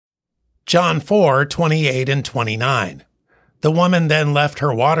John 4:28 and 29. The woman then left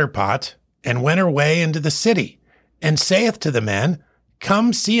her water pot, and went her way into the city, and saith to the men,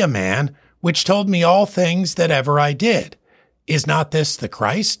 Come see a man, which told me all things that ever I did. Is not this the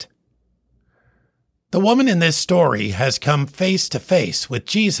Christ? The woman in this story has come face to face with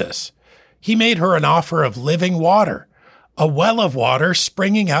Jesus. He made her an offer of living water, a well of water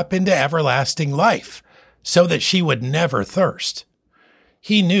springing up into everlasting life, so that she would never thirst.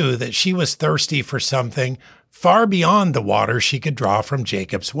 He knew that she was thirsty for something far beyond the water she could draw from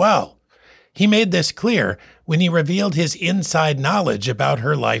Jacob's well. He made this clear when he revealed his inside knowledge about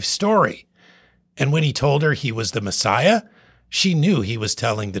her life story. And when he told her he was the Messiah, she knew he was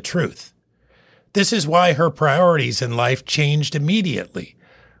telling the truth. This is why her priorities in life changed immediately.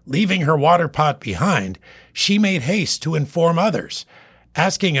 Leaving her water pot behind, she made haste to inform others,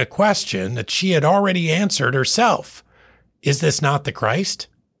 asking a question that she had already answered herself. Is this not the Christ?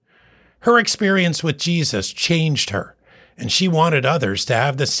 Her experience with Jesus changed her, and she wanted others to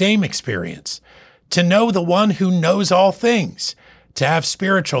have the same experience, to know the one who knows all things, to have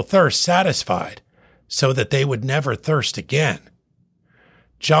spiritual thirst satisfied, so that they would never thirst again.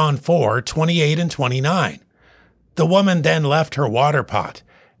 John 4:28 and 29. The woman then left her water pot,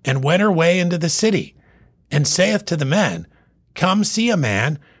 and went her way into the city, and saith to the men, Come see a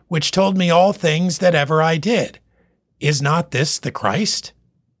man, which told me all things that ever I did. Is not this the Christ?